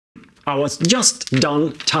I was just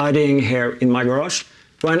done tidying here in my garage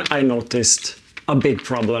when I noticed a big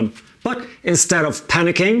problem. But instead of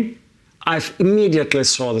panicking, I immediately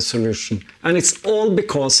saw the solution. And it's all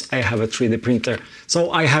because I have a 3D printer.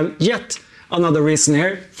 So I have yet another reason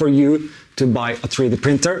here for you to buy a 3D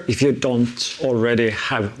printer if you don't already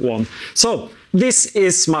have one. So this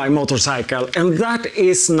is my motorcycle, and that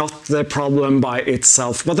is not the problem by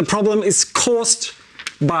itself, but the problem is caused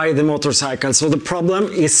by the motorcycle. So the problem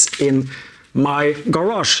is in my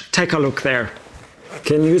garage. Take a look there.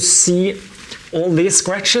 Can you see all these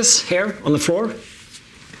scratches here on the floor?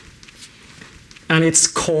 And it's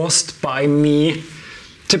caused by me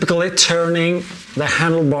typically turning the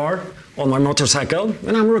handlebar on my motorcycle.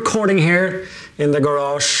 When I'm recording here in the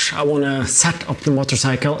garage, I want to set up the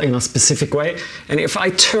motorcycle in a specific way. And if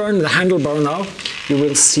I turn the handlebar now, you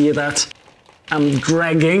will see that I'm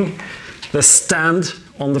dragging the stand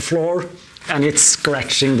on the floor and it's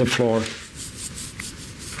scratching the floor.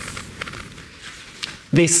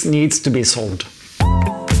 This needs to be solved.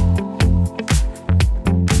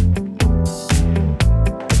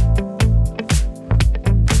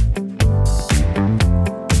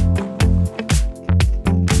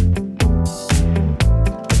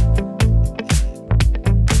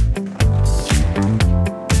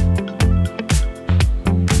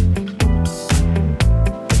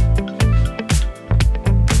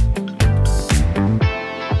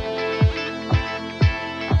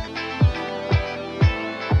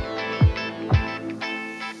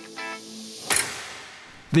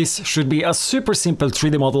 This should be a super simple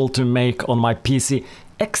 3D model to make on my PC,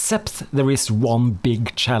 except there is one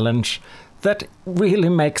big challenge that really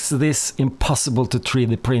makes this impossible to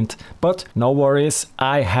 3D print. But no worries,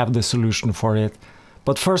 I have the solution for it.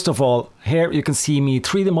 But first of all, here you can see me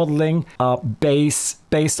 3D modeling a base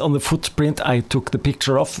based on the footprint I took the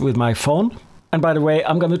picture of with my phone. And by the way,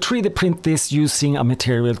 I'm going to 3D print this using a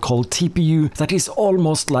material called TPU that is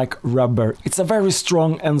almost like rubber. It's a very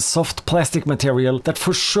strong and soft plastic material that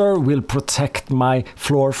for sure will protect my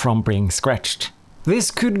floor from being scratched.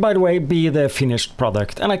 This could, by the way, be the finished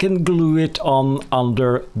product, and I can glue it on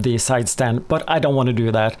under the side stand, but I don't want to do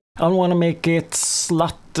that. I want to make it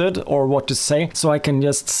slotted, or what to say, so I can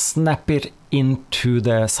just snap it into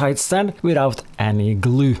the side stand without any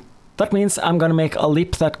glue. That means I'm gonna make a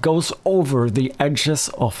lip that goes over the edges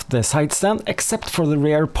of the side stand, except for the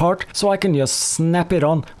rear part, so I can just snap it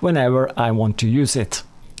on whenever I want to use it.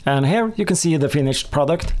 And here you can see the finished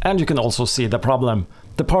product, and you can also see the problem.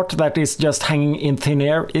 The part that is just hanging in thin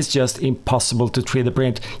air is just impossible to 3D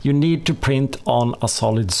print. You need to print on a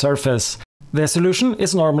solid surface. The solution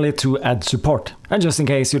is normally to add support. And just in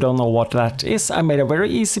case you don't know what that is, I made a very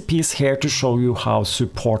easy piece here to show you how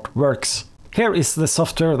support works. Here is the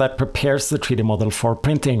software that prepares the 3D model for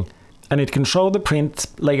printing. And it can show the print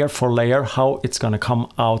layer for layer how it's going to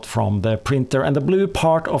come out from the printer. And the blue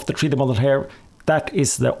part of the 3D model here, that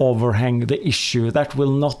is the overhang, the issue that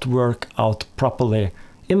will not work out properly.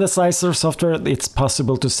 In the Sizer software, it's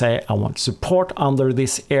possible to say I want support under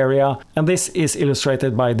this area. And this is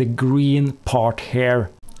illustrated by the green part here.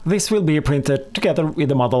 This will be printed together with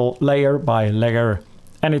the model layer by layer.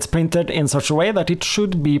 And it's printed in such a way that it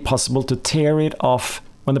should be possible to tear it off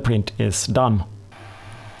when the print is done.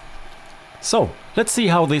 So, let's see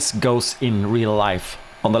how this goes in real life.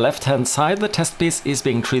 On the left hand side, the test piece is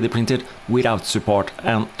being 3D printed without support,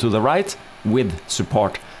 and to the right, with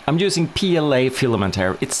support. I'm using PLA filament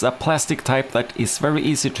here. It's a plastic type that is very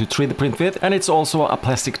easy to 3D print with, and it's also a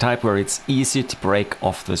plastic type where it's easy to break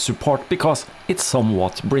off the support because it's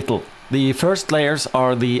somewhat brittle. The first layers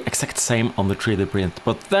are the exact same on the 3D print,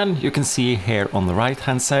 but then you can see here on the right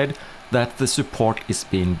hand side that the support is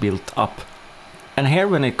being built up. And here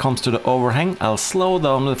when it comes to the overhang, I'll slow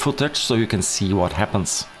down the footage so you can see what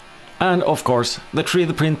happens. And of course, the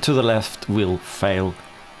 3D print to the left will fail.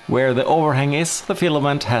 Where the overhang is, the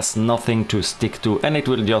filament has nothing to stick to and it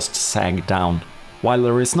will just sag down. While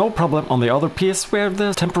there is no problem on the other piece where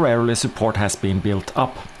the temporarily support has been built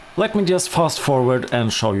up. Let me just fast forward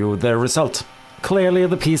and show you the result. Clearly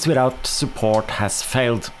the piece without support has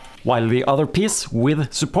failed, while the other piece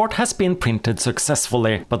with support has been printed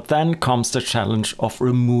successfully. But then comes the challenge of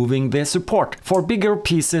removing the support. For bigger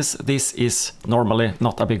pieces this is normally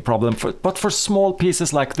not a big problem, but for small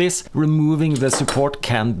pieces like this, removing the support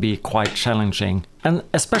can be quite challenging. And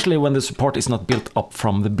especially when the support is not built up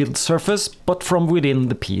from the build surface, but from within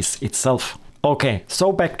the piece itself. Okay,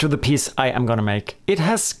 so back to the piece I am gonna make. It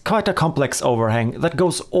has quite a complex overhang that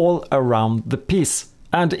goes all around the piece.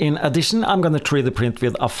 And in addition, I'm going to 3D print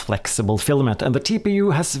with a flexible filament. And the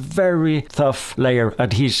TPU has very tough layer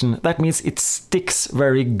adhesion. That means it sticks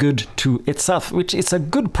very good to itself, which is a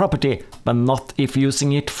good property, but not if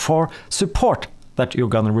using it for support that you're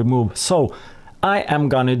going to remove. So I am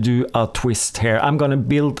going to do a twist here. I'm going to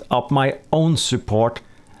build up my own support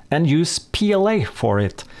and use PLA for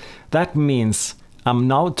it. That means I'm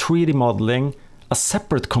now 3D modeling a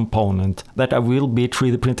separate component that I will be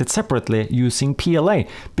 3D printed separately using PLA,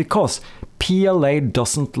 because PLA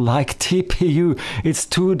doesn't like TPU. It's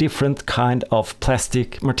two different kind of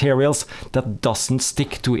plastic materials that doesn't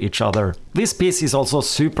stick to each other. This piece is also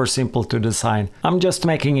super simple to design. I'm just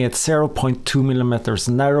making it 0.2 millimeters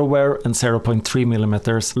narrower and 0.3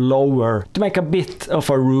 millimeters lower to make a bit of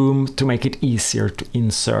a room to make it easier to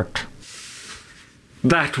insert.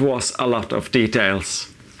 That was a lot of details.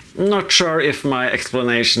 Not sure if my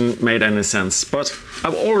explanation made any sense, but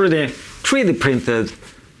I've already 3D printed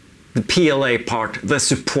the PLA part, the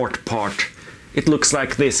support part. It looks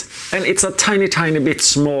like this, and it's a tiny bit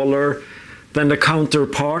smaller than the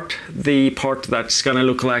counterpart, the part that's gonna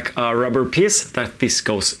look like a rubber piece that this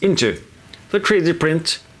goes into. The 3D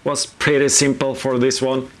print was pretty simple for this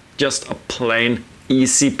one, just a plain,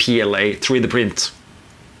 easy PLA 3D print.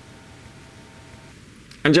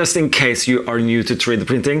 And just in case you are new to 3D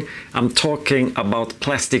printing, I'm talking about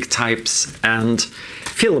plastic types and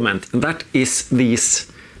filament. And that is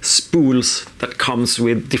these spools that comes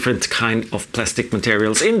with different kind of plastic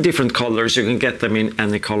materials in different colors. You can get them in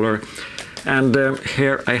any color. And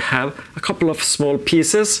here I have a couple of small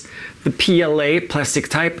pieces. The PLA plastic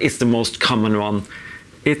type is the most common one.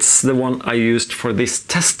 It's the one I used for this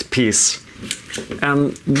test piece.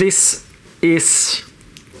 And this is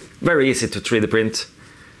very easy to 3D print,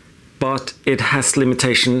 but it has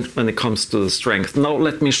limitation when it comes to the strength. Now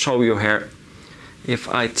let me show you here. If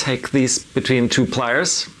I take this between two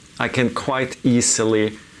pliers, I can quite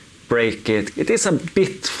easily break it. It is a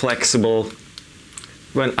bit flexible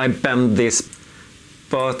when I bend this,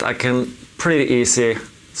 but I can pretty easy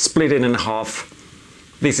split it in half.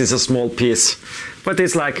 This is a small piece, but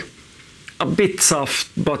it's like a bit soft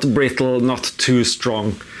but brittle, not too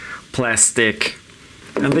strong plastic.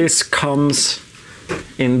 And this comes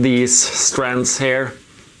in these strands here,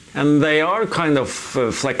 and they are kind of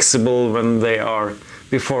flexible when they are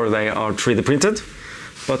before they are 3D printed,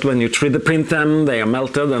 but when you 3D print them, they are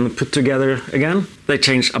melted and put together again. They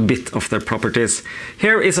change a bit of their properties.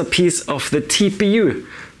 Here is a piece of the TPU,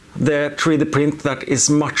 the 3D print that is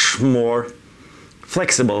much more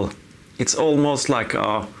flexible. It's almost like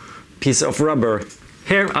a piece of rubber.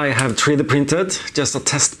 Here I have 3D printed just a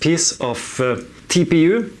test piece of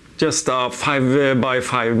TPU, just a 5 by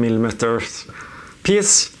 5 millimeters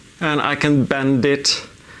piece, and I can bend it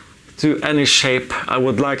to any shape I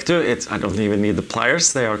would like to. I don't even need the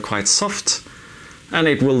pliers, they are quite soft, and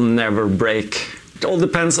it will never break. It all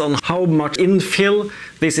depends on how much infill.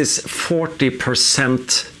 This is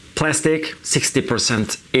 40% plastic,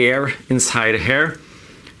 60% air inside here.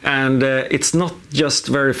 And it's not just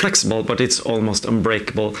very flexible, but it's almost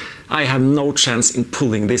unbreakable. I have no chance in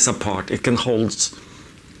pulling this apart. It can hold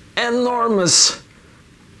enormous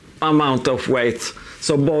amount of weight.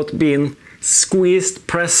 So both being squeezed,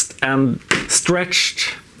 pressed and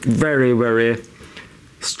stretched, very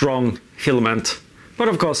strong filament. But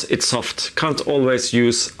of course it's soft. Can't always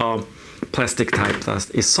use a plastic type that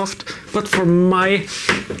is soft. But for my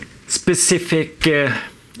specific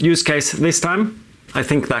use case this time, I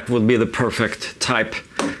think that would be the perfect type.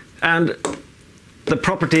 And the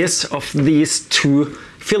properties of these two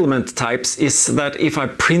filament types is that if I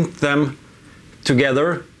print them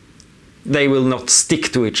together, they will not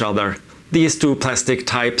stick to each other. These two plastic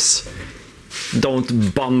types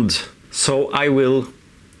don't bond. So I will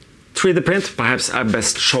 3D print. Perhaps I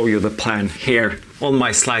best show you the plan here on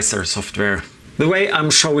my slicer software. The way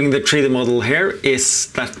I'm showing the 3D model here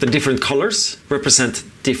is that the different colors represent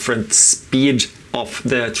different speed of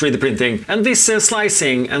the 3D printing. And this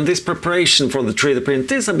slicing and this preparation for the 3D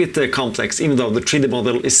print is a bit complex. Even though the 3D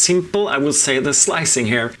model is simple, I will say the slicing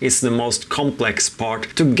here is the most complex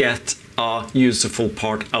part to get a useful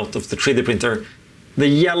part out of the 3D printer. The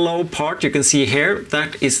yellow part you can see here,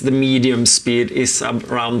 that is the medium speed, is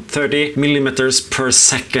around 30 millimeters per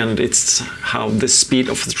second. It's how the speed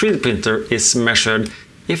of the 3D printer is measured.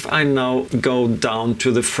 If I now go down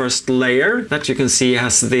to the first layer, that you can see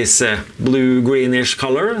has this blue-greenish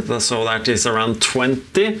color, so that is around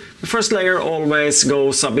 20. The first layer always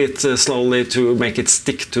goes a bit slowly to make it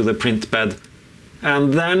stick to the print bed.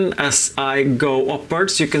 And then as I go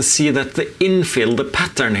upwards, you can see that the infill, the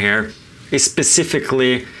pattern here, is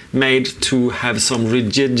specifically made to have some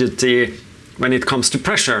rigidity when it comes to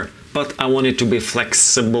pressure, but I want it to be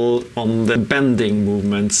flexible on the bending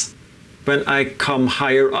movements. When I come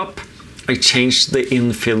higher up, I change the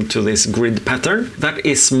infill to this grid pattern that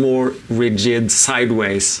is more rigid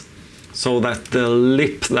sideways, so that the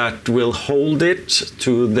lip that will hold it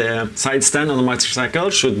to the side stand on the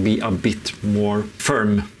motorcycle should be a bit more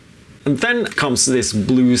firm. And then comes this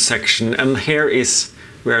blue section, and here is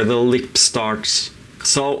where the lip starts.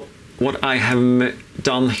 So what I have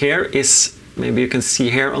done here is, maybe you can see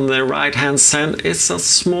here on the right hand side, it's a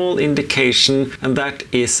small indication, and that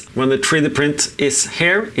is when the 3D print is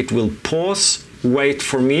here, it will pause, wait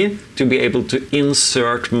for me to be able to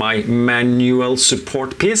insert my manual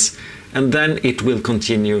support piece, and then it will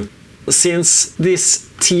continue. Since this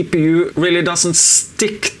TPU really doesn't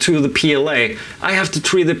stick to the PLA, I have to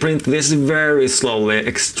 3D print this very slowly,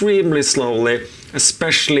 extremely slowly,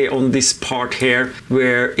 especially on this part here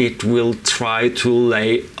where it will try to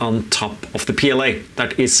lay on top of the PLA.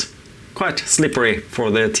 That is quite slippery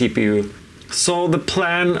for the TPU. So the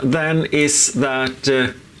plan then is that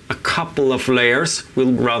a couple of layers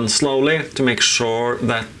will run slowly to make sure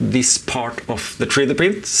that this part of the 3D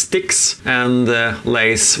print sticks and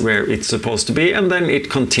lays where it's supposed to be, and then it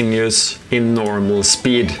continues in normal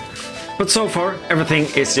speed. But so far everything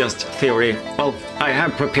is just theory. Well, I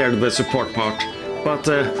have prepared the support part, but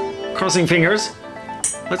crossing fingers,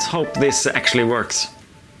 let's hope this actually works.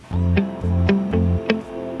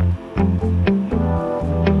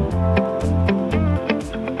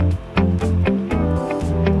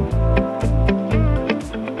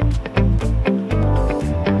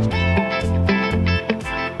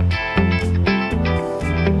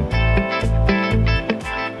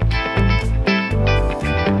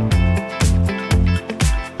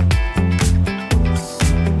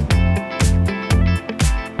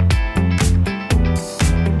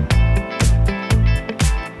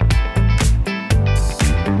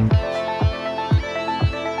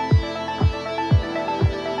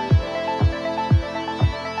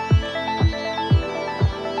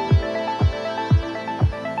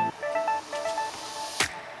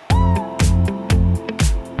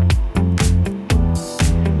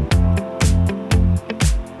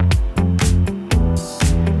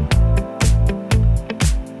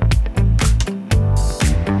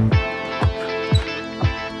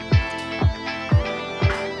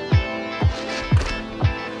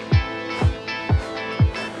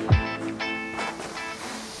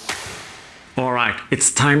 Alright,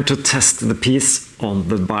 it's time to test the piece on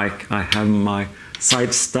the bike. I have my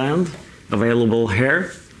side stand available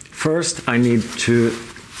here. First, I need to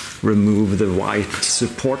remove the white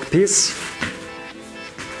support piece.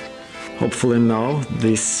 Hopefully now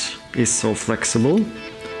this is so flexible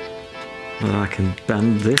that I can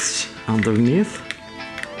bend this underneath.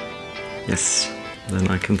 Yes, then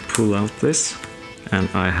I can pull out this and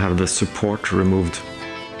I have the support removed.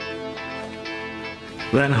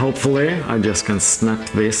 Then hopefully I just can snap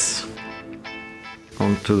this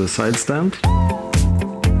onto the side stand.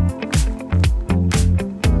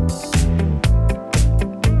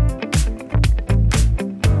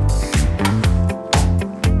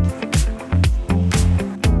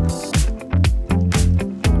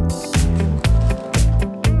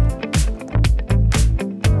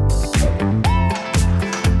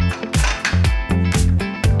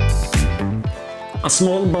 A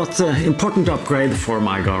small but important upgrade for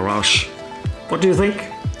my garage. What do you think?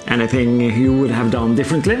 Anything you would have done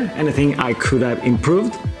differently? Anything I could have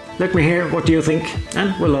improved? Let me hear what you think,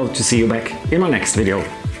 and we'll love to see you back in my next video.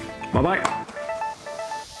 Bye bye!